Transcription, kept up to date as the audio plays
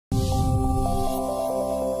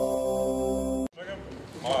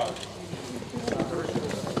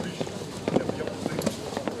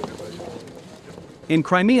In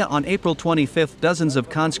Crimea on April 25, dozens of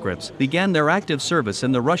conscripts began their active service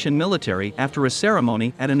in the Russian military after a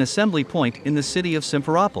ceremony at an assembly point in the city of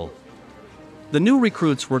Simferopol. The new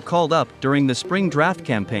recruits were called up during the spring draft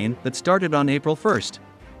campaign that started on April 1.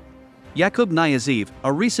 Yakub Niazev,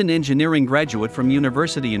 a recent engineering graduate from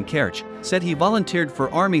university in Kerch, said he volunteered for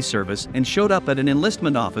army service and showed up at an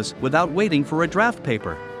enlistment office without waiting for a draft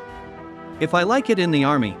paper. "If I like it in the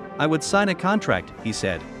army, I would sign a contract," he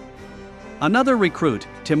said. Another recruit,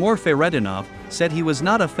 Timur Feredinov, said he was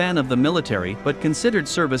not a fan of the military but considered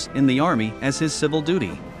service in the army as his civil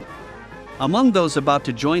duty. Among those about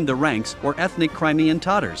to join the ranks were ethnic Crimean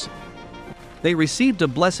Tatars. They received a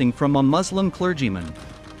blessing from a Muslim clergyman.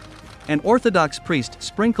 An Orthodox priest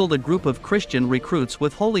sprinkled a group of Christian recruits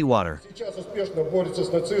with holy water. Сейчас успешно борется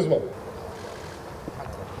с нацизмом.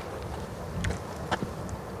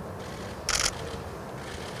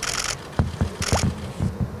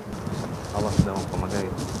 Аллах всегда вам помогает.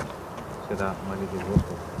 Всегда молитесь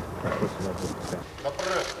Господу. Господь всегда будет с вами.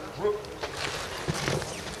 Направо.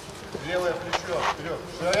 Левое плечо. Вперед.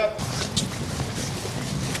 Шаг.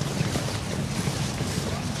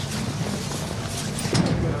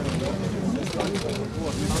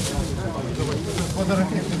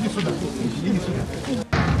 Иди сюда. Иди сюда.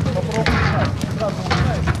 Попробуй сразу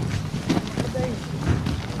узнаешь.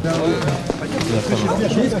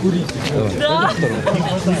 Есть курить? Да.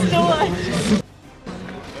 Давай.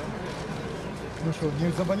 Ну что,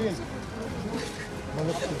 не заболели?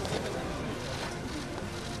 Молодцы.